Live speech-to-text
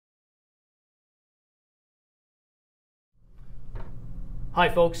Hi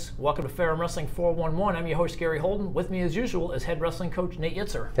folks, welcome to Ferrum Wrestling 411. I'm your host Gary Holden. With me as usual is head wrestling coach Nate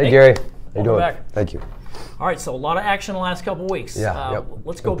Yetzer. Hey Nate, Gary, how you doing? Back. Thank you. All right, so a lot of action the last couple weeks. Yeah,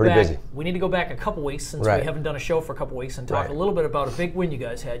 Let's go pretty back. busy. We need to go back a couple weeks since we haven't done a show for a couple weeks and talk a little bit about a big win you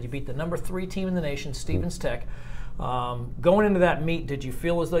guys had. You beat the number 3 team in the nation, Stevens Tech. Going into that meet, did you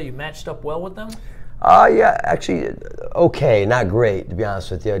feel as though you matched up well with them? Yeah, actually, okay, not great to be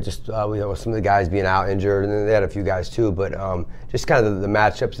honest with you. Just with some of the guys being out injured, and then they had a few guys too. But just kind of the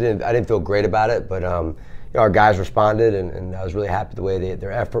matchups, I didn't feel great about it. But our guys responded, and I was really happy the way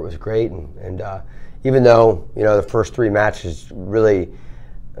their effort was great. And even though the first 3 matches really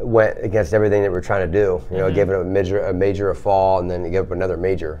went against everything that we're trying to do, gave it a major fall, and then gave up another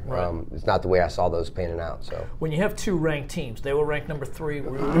major. Right. It's not the way I saw those panning out. So when you have 2 ranked teams, they were ranked number 3,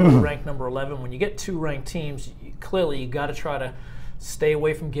 we were ranked number 11. When you get 2 ranked teams, clearly you got to try to stay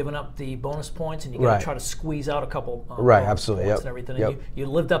away from giving up the bonus points, and you got to try to squeeze out a couple absolutely, points and everything. And you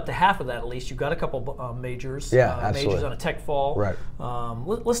lived up to half of that at least. You got a couple majors, majors on a tech fall. Right.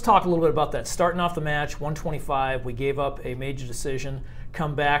 Let's talk a little bit about that. Starting off the match, 125, we gave up a major decision.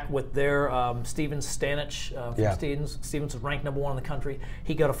 Come back with their Stevens Stanich from Stevens. Stevens was ranked number 1 in the country.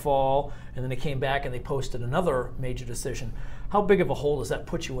 He got a fall, and then they came back and they posted another major decision. How big of a hole does that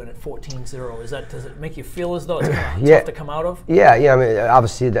put you in at 14-0? Does it make you feel as though it's kind of tough to come out of? Yeah. I mean,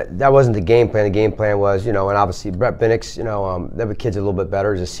 obviously that wasn't the game plan. The game plan was, and obviously Brett Binnix, that kid's a little bit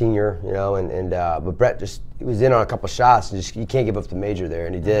better. He's a senior, but Brett he was in on a couple shots, and you can't give up the major there,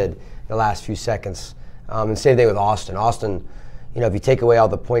 and he did in the last few seconds. And same thing with Austin. Austin, if you take away all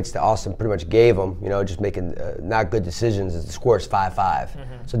the points that Austin pretty much gave him, just making not good decisions, the score is 5-5.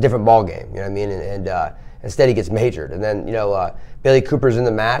 It's a different ball game, you know what I mean? And instead he gets majored. And then, Bailey Cooper's in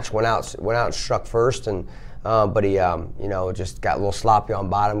the match, went out and struck first, and but he, just got a little sloppy on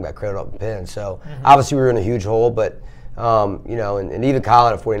bottom, got cradled up and pinned. So obviously we were in a huge hole, but, and even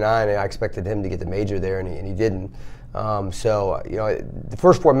Colin at 49, I expected him to get the major there, and he didn't. The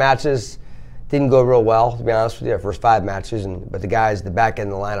first 4 matches didn't go real well, to be honest with you, our first 5 matches, but the guys, the back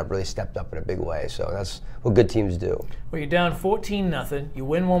end of the lineup really stepped up in a big way. So that's what good teams do. Well, you're down 14-0. You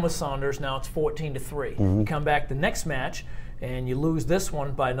win one with Saunders. Now it's 14-3. You come back the next match, and you lose this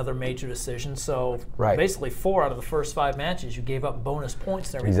one by another major decision. So basically 4 out of the first 5 matches, you gave up bonus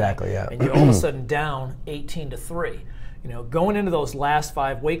points and everything. Exactly, yeah. And you're all of a sudden down 18-3. Going into those last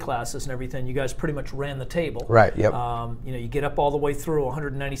 5 weight classes and everything, you guys pretty much ran the table. Right, yep. You get up all the way through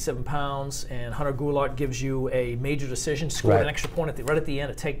 197 pounds, and Hunter Goulart gives you a major decision, scored an extra point right at the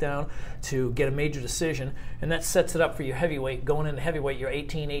end, a takedown to get a major decision, and that sets it up for your heavyweight. Going into heavyweight, you're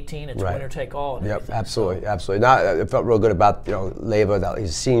 18-18, it's winner take all. And yep, absolutely. I felt real good about Leyva, that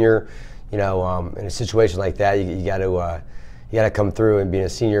he's a senior. In a situation like that, you got to come through, and being a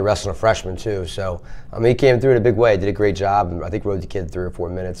senior wrestling a freshman too. So he came through in a big way, did a great job, and I think rode the kid 3 or 4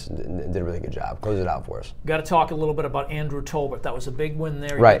 minutes and did a really good job. Closed it out for us. Got to talk a little bit about Andrew Tolbert. That was a big win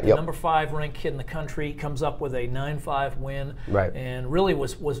there. Right. The number 5 ranked kid in the country, comes up with a 9-5 win. Right. And really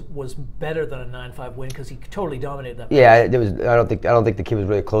was better than a 9-5 win because he totally dominated that. Yeah, it was. I don't think the kid was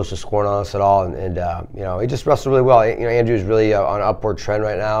really close to scoring on us at all, and he just wrestled really well. Andrew's really on an upward trend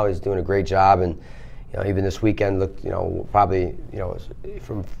right now. He's doing a great job, and even this weekend looked, probably,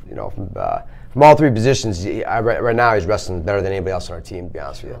 from all 3 positions, right now he's wrestling better than anybody else on our team, to be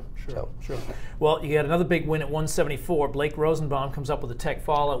honest with you. Sure. Well, you had another big win at 174. Blake Rosenbaum comes up with a tech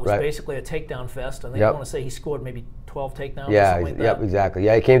fall. It was basically a takedown fest. I think I want to say he scored maybe 12 takedowns or something like that. Yep, exactly.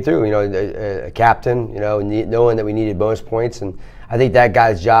 Yeah, he came through, a captain, knowing that we needed bonus points. And I think that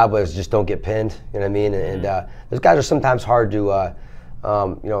guy's job was just don't get pinned, you know what I mean? And those guys are sometimes hard to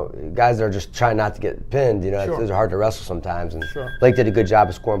guys that are just trying not to get pinned, those are hard to wrestle sometimes. And Blake did a good job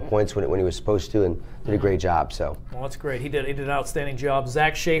of scoring points when he was supposed to, and did a great job. So. Well, that's great. He did an outstanding job.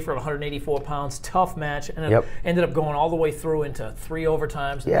 Zach Schaefer at 184 pounds, tough match. Ended up going all the way through into 3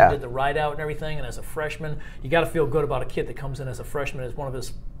 overtimes. And did the ride out and everything. And as a freshman, you got to feel good about a kid that comes in as a freshman as one of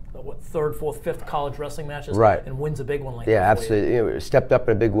his 3rd, 4th, 5th college wrestling matches, and wins a big one like that. Yeah, absolutely. Stepped up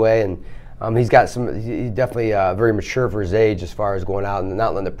in a big way, and. He's he's definitely very mature for his age as far as going out and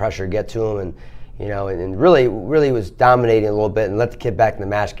not letting the pressure get to him, and really was dominating a little bit and let the kid back in the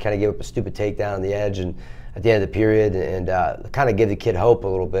match, kind of give up a stupid takedown on the edge and at the end of the period, and kind of give the kid hope a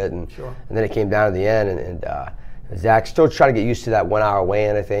little bit, and then it came down to the end, and Zach still trying to get used to that 1 hour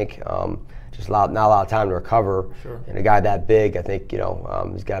weigh-in, I think. just not a lot of time to recover. Sure. And a guy that big, I think,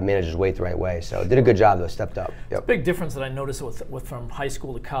 he's got to manage his weight the right way. So did a good job, though, stepped up. Yep. It's a big difference that I noticed with from high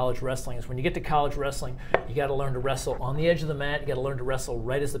school to college wrestling is when you get to college wrestling, you got to learn to wrestle on the edge of the mat. You got to learn to wrestle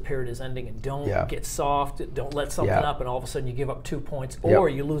right as the period is ending, and don't get soft. Don't let something up, and all of a sudden you give up 2 points, or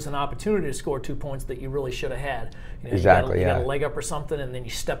you lose an opportunity to score 2 points that you really should have had. Exactly. You got a leg up or something, and then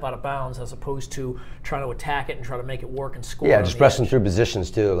you step out of bounds as opposed to trying to attack it and try to make it work and score. Yeah, just wrestling through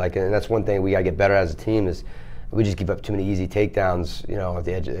positions too. And that's one thing we got to get better as a team is we just give up too many easy takedowns, at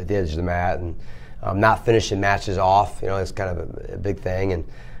the edge of the mat, and not finishing matches off. It's kind of a big thing. And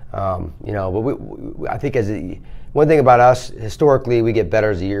but I think one thing about us historically, we get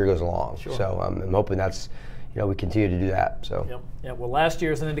better as the year goes along. Sure. So I'm hoping that's we continue to do that. So. Yep. Yeah. Well, last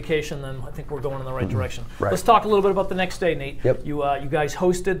year's an indication. Then I think we're going in the right direction. Right. Let's talk a little bit about the next day, Nate. Yep. You guys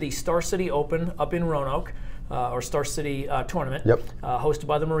hosted the Star City Open up in Roanoke. Or Star City tournament, hosted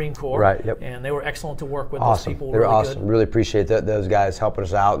by the Marine Corps. Right, yep. And they were excellent to work with. Awesome. Those people They were really awesome. Good. Really appreciate those guys helping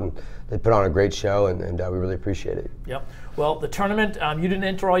us out, and they put on a great show, and we really appreciate it. Yep. Well, the tournament, you didn't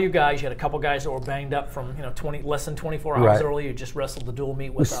enter all you guys. You had a couple guys that were banged up from less than 24 hours early. You just wrestled the dual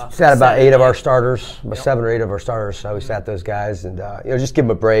meet with. We sat about 8 of our starters, about 7 or 8 of our starters. So we sat those guys, and just give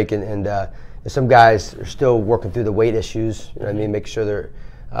them a break. And some guys are still working through the weight issues. You know what I mean? Make sure they're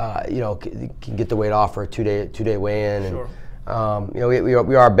can get the weight off for a two-day weigh-in. Sure. And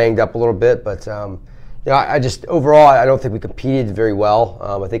we are banged up a little bit, but I just overall I don't think we competed very well.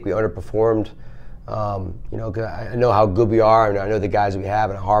 I think we underperformed. 'Cause I know how good we are, and I know the guys that we have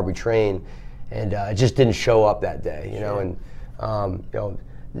and how hard we train, and it just didn't show up that day. And to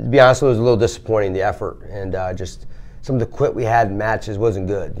be honest, it was a little disappointing, the effort, and just some of the quit we had in matches wasn't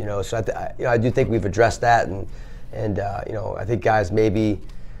good. So I do think we've addressed that, and I think guys maybe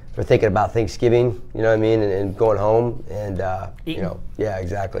they're thinking about Thanksgiving, and going home, and yeah,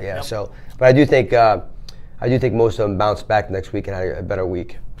 exactly, yeah. Yep. So, but I do think most of them bounced back next week and had a better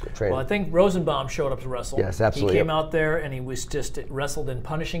week. Training. Well, I think Rosenbaum showed up to wrestle. Yes, absolutely. He came out there and he was just wrestled in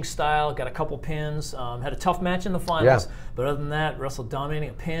punishing style, got a couple pins, had a tough match in the finals, but other than that, wrestled dominating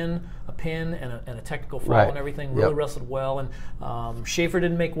a pin, and a technical fall and everything. Really wrestled well. And Schaefer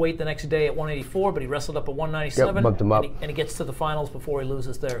didn't make weight the next day at 184, but he wrestled up at 197. Bumped him up. And he gets to the finals before he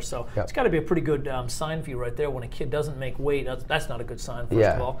loses there. So it's got to be a pretty good sign for you right there. When a kid doesn't make weight, that's not a good sign, first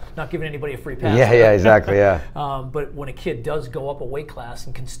of all. Not giving anybody a free pass. Yeah, exactly, yeah. But when a kid does go up a weight class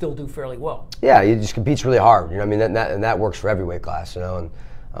and can still do fairly well. Yeah, he just competes really hard. And that works for every weight class. And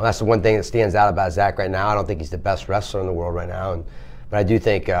that's the one thing that stands out about Zach right now. I don't think he's the best wrestler in the world right now, but I do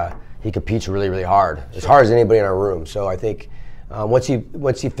think he competes really, really hard, as hard as anybody in our room. So I think once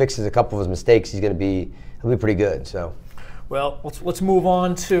he fixes a couple of his mistakes, he'll be pretty good. So. Well, let's move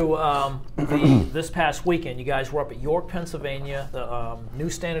on to this past weekend. You guys were up at York, Pennsylvania, the New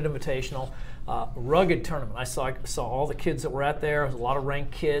Standard Invitational. Rugged tournament. I saw all the kids that were out there. There was a lot of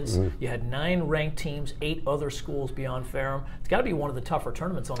ranked kids. You had 9 ranked teams, 8 other schools beyond Ferrum. It's got to be one of the tougher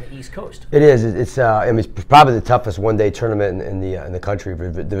tournaments on the East Coast. It is. It's probably the toughest one-day tournament in the country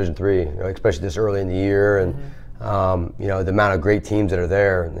for Division III, especially this early in the year, and the amount of great teams that are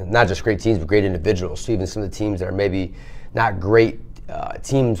there. And not just great teams, but great individuals. So even some of the teams that are maybe not great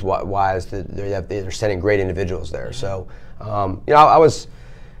teams-wise, they're sending great individuals there. So I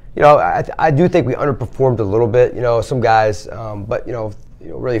do think we underperformed a little bit, some guys, but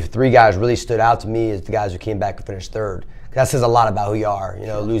really 3 guys really stood out to me as the guys who came back and finished third. That says a lot about who you are,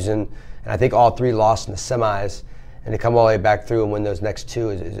 losing, and I think all 3 lost in the semis, and to come all the way back through and win those next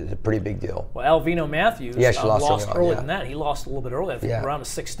 2 is a pretty big deal. Well, Alvino Matthews lost earlier than that. He lost a little bit early. I think around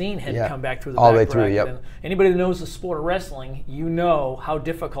 16 had to come back through the all back the way bracket. through. Yep. And anybody that knows the sport of wrestling, how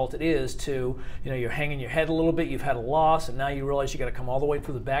difficult it is to, you're hanging your head a little bit. You've had a loss, and now you realize you got to come all the way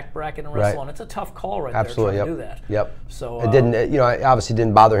through the back bracket and wrestle. And it's a tough call right there trying to do that. Yep. So it didn't. It obviously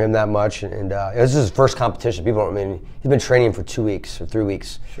didn't bother him that much, and this is his first competition. He's been training for 2 weeks or 3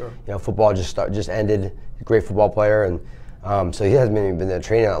 weeks. Sure. Football just ended. He's a great football player, and. So he hasn't even been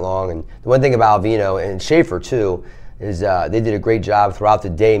training that long. And the one thing about Alvino and Schaefer too is they did a great job throughout the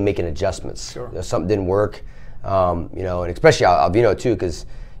day making adjustments. Sure. Something didn't work, and especially Alvino too, because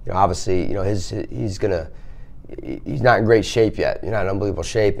obviously he's not in great shape yet. Not in unbelievable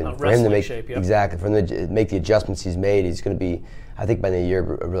shape, and not for him to make shape, exactly for him to make the adjustments he's made, he's going to be. I think by the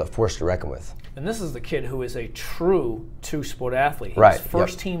year, a real force to reckon with. And this is the kid who is a true two-sport athlete. He Right. was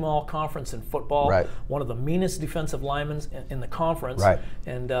first-team all-conference in football. Right. One of the meanest defensive linemen in the conference. Right.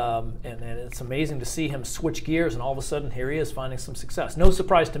 And it's amazing to see him switch gears, and all of a sudden here he is finding some success. No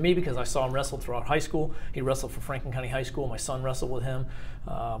surprise to me because I saw him wrestle throughout high school. He wrestled for Franklin County High School. My son wrestled with him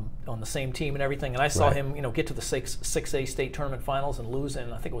on the same team and everything. And I saw him, get to the 6A state tournament finals and lose,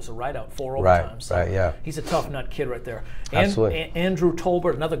 and I think it was a rideout 4 overtimes. So yeah. He's a tough nut kid right there. Absolutely. Andrew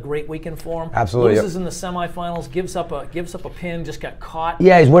Tolbert, another great weekend for him. Absolutely. Loses in the semifinals, gives up a pin, just got caught.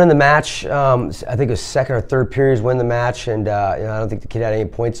 Yeah, he's winning the match. I think it was second or third period, he's winning the match, and I don't think the kid had any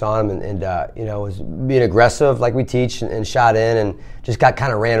points on him, and was being aggressive like we teach, and shot in, and just got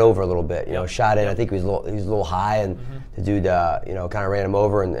kind of ran over a little bit. Shot in. I think he was a little high, and the dude kind of ran him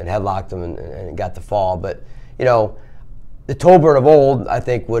over and headlocked him and got the fall. But the Tolbert of old, I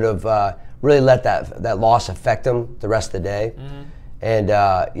think, would have really let that loss affect him the rest of the day. And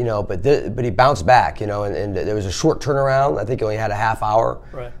but he bounced back, and there was a short turnaround. I think he only had a half hour.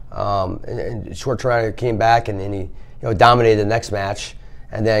 Right. And short turnaround, he came back, and he dominated the next match,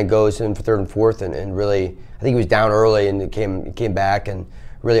 and then goes in for third and fourth, and really, I think he was down early, and he came back and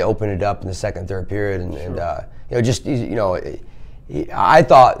really opened it up in the second, third period, and I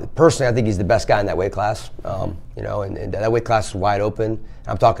thought personally, I think he's the best guy in that weight class. And that weight class is wide open.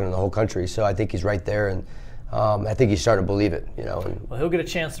 I'm talking in the whole country, so I think he's right there, and I think he's starting to believe it. Well, he'll get a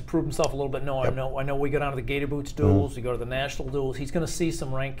chance to prove himself a little bit. I know. We go down to the Gator Boots duels. We go to the national duels. He's going to see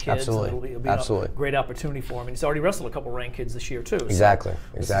some ranked kids. Absolutely. It'll be a great opportunity for him. And he's already wrestled a couple ranked kids this year too. Exactly.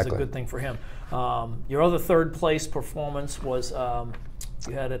 So this is a good thing for him. Your other third place performance was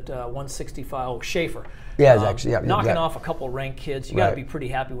you had at 165. Schaefer. Yeah, actually, knocking off a couple of ranked kids. You got to be pretty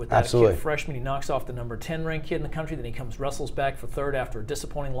happy with that. Absolutely. A kid, freshman, he knocks off the number 10 ranked kid in the country. Then he wrestles back for third after a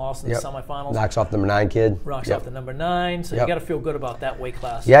disappointing loss in the semifinals. Knocks off the number 9 kid. Knocks off the number 9. So you got to feel good about that weight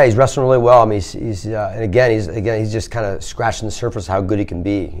class. Yeah, he's wrestling really well. I mean, he's and again, he's just kind of scratching the surface of how good he can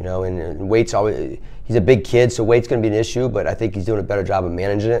be. And weight's always. He's a big kid, so weight's going to be an issue. But I think he's doing a better job of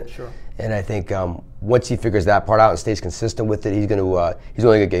managing it. Sure. And I think once he figures that part out and stays consistent with it, he's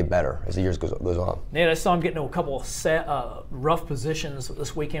only going to get better as the years goes on. Nate, I saw him get into a couple of rough positions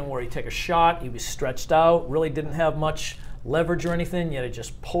this weekend where he'd take a shot, he was stretched out, really didn't have much leverage or anything, yet he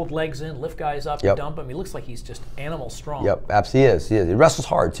just pulled legs in, lift guys up, and dump him. He looks like he's just animal strong. Yep, absolutely he is. He wrestles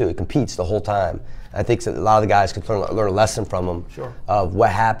hard too. He competes the whole time. I think a lot of the guys can learn a lesson from him of what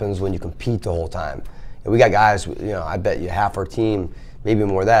happens when you compete the whole time. And we got guys, I bet you half our team, maybe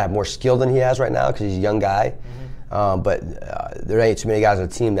more of that, have more skill than he has right now because he's a young guy. But there ain't too many guys on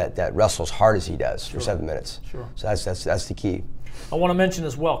the team that wrestle as hard as he does for 7 minutes. Sure. So that's the key. I want to mention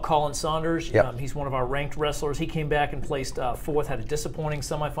as well, Colin Saunders. He's one of our ranked wrestlers. He came back and placed fourth, had a disappointing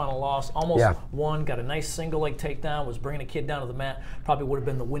semifinal loss, almost won, got a nice single leg takedown, was bringing a kid down to the mat, probably would have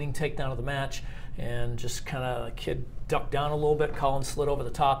been the winning takedown of the match, and just kind of a kid ducked down a little bit. Colin slid over the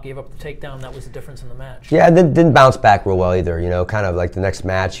top, gave up the takedown. That was the difference in the match. Yeah, didn't bounce back real well either. Kind of like the next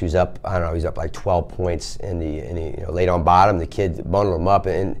match, he was up. I don't know, he was up like 12 points in the laid on bottom. The kid bundled him up,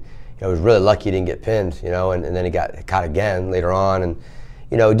 and was really lucky he didn't get pinned. And then he got caught again later on, and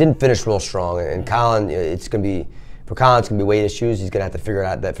didn't finish real strong. And Colin, it's going to be weight issues. He's going to have to figure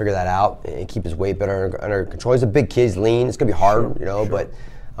that out and keep his weight better under control. He's a big kid, he's lean. It's going to be hard, but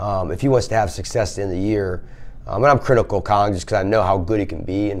if he wants to have success at the end of the year. And I'm critical of Colin just because I know how good he can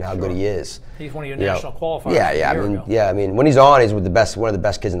be and how good he is. He's one of your national qualifiers. I mean, when he's on, he's one of the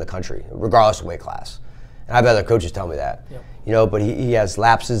best kids in the country, regardless of weight class. And I've had other coaches tell me that. But he has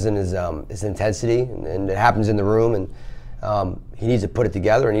lapses in his intensity, and it happens in the room, and he needs to put it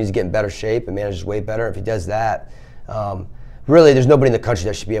together, and he needs to get in better shape and manage his weight better. If he does that, really, there's nobody in the country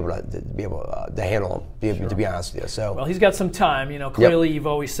that should be able to handle him. To be honest with you, so well, he's got some time. Clearly, you've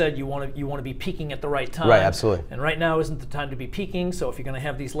always said you want to be peaking at the right time. Right, absolutely. And right now isn't the time to be peaking. So if you're going to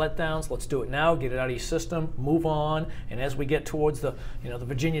have these letdowns, let's do it now. Get it out of your system. Move on. And as we get towards the the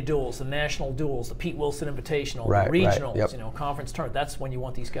Virginia duels, the national duels, the Pete Wilson Invitational, the regionals, conference tournament, that's when you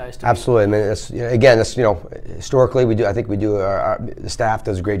want these guys to. Absolutely. I mean, that's historically I think we do the staff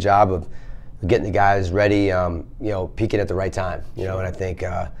does a great job of getting the guys ready, peaking at the right time, and I think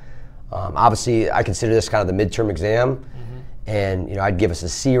obviously I consider this kind of the midterm exam, and I'd give us a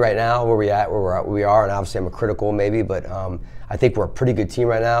C right now where we are, and obviously I'm a critical maybe, but I think we're a pretty good team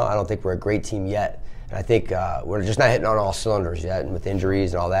right now. I don't think we're a great team yet, and I think we're just not hitting on all cylinders yet, and with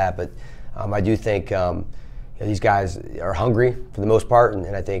injuries and all that, but I do think these guys are hungry for the most part,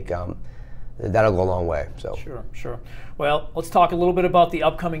 and I think that'll go a long way. So Sure. Well, let's talk a little bit about the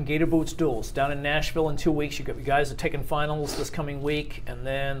upcoming Gator Boots duels down in Nashville in 2 weeks. You guys are taking finals this coming week, and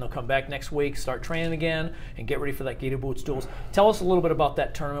then they'll come back next week, start training again, and get ready for that Gator Boots duels. Tell us a little bit about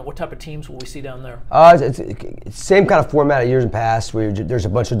that tournament. What type of teams will we see down there? It's the same kind of format of years in past, where there's a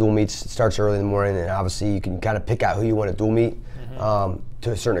bunch of dual meets. It starts early in the morning, and obviously you can kind of pick out who you want to dual meet.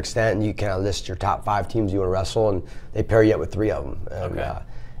 To a certain extent, and you kind of list your top 5 teams you want to wrestle, and they pair you up with 3 of them. And,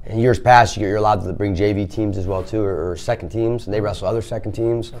 in years past, you're allowed to bring JV teams as well too, or second teams, and they wrestle other second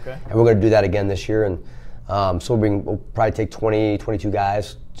teams. And we're going to do that again this year, and so we'll probably take 20, 22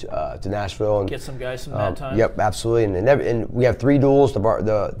 guys to Nashville and get some guys some mad time. Yep, absolutely. And we have 3 duels.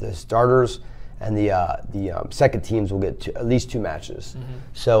 The starters and the second teams will get at least 2 matches.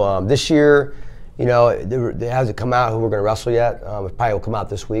 So this year, you know, it hasn't come out who we're going to wrestle yet. It probably will come out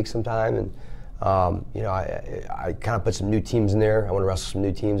this week sometime. And, you know, I kind of put some new teams in there. I want to wrestle some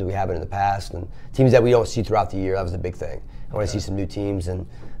new teams that we haven't in the past, and teams that we don't see throughout the year. That was the big thing. I want to see some new teams, and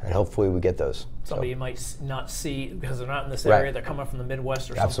hopefully we get those. Somebody you might not see because they're not in this area. They're coming from the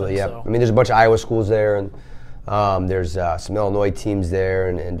Midwest or something. Absolutely, yeah. So. I mean, there's a bunch of Iowa schools there, and there's some Illinois teams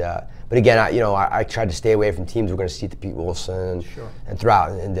there, but again, I tried to stay away from teams we're going to see at the Pete Wilson and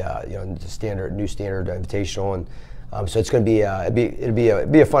throughout, and you know, the new standard invitational, and so it's going to be it'll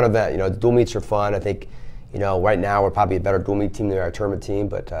be a fun event. You know, the dual meets are fun. I think, you know, right now we're probably a better dual meet team than our tournament team,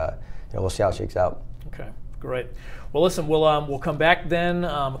 but you know, we'll see how it shakes out. Okay, great. Well, listen, we'll come back then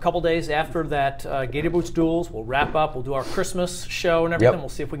a couple days after that Gator Boots duels. We'll wrap up. We'll do our Christmas show and everything. We'll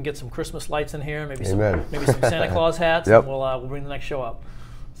see if we can get some Christmas lights in here, maybe some Santa Claus hats, and we'll bring the next show up.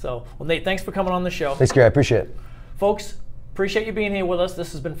 So, well, Nate, thanks for coming on the show. Thanks, Gary. I appreciate it. Folks, appreciate you being here with us.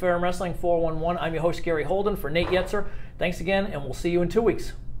 This has been Ferrum Wrestling 411. I'm your host, Gary Holden, for Nate Yetzer. Thanks again, and we'll see you in 2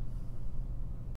 weeks.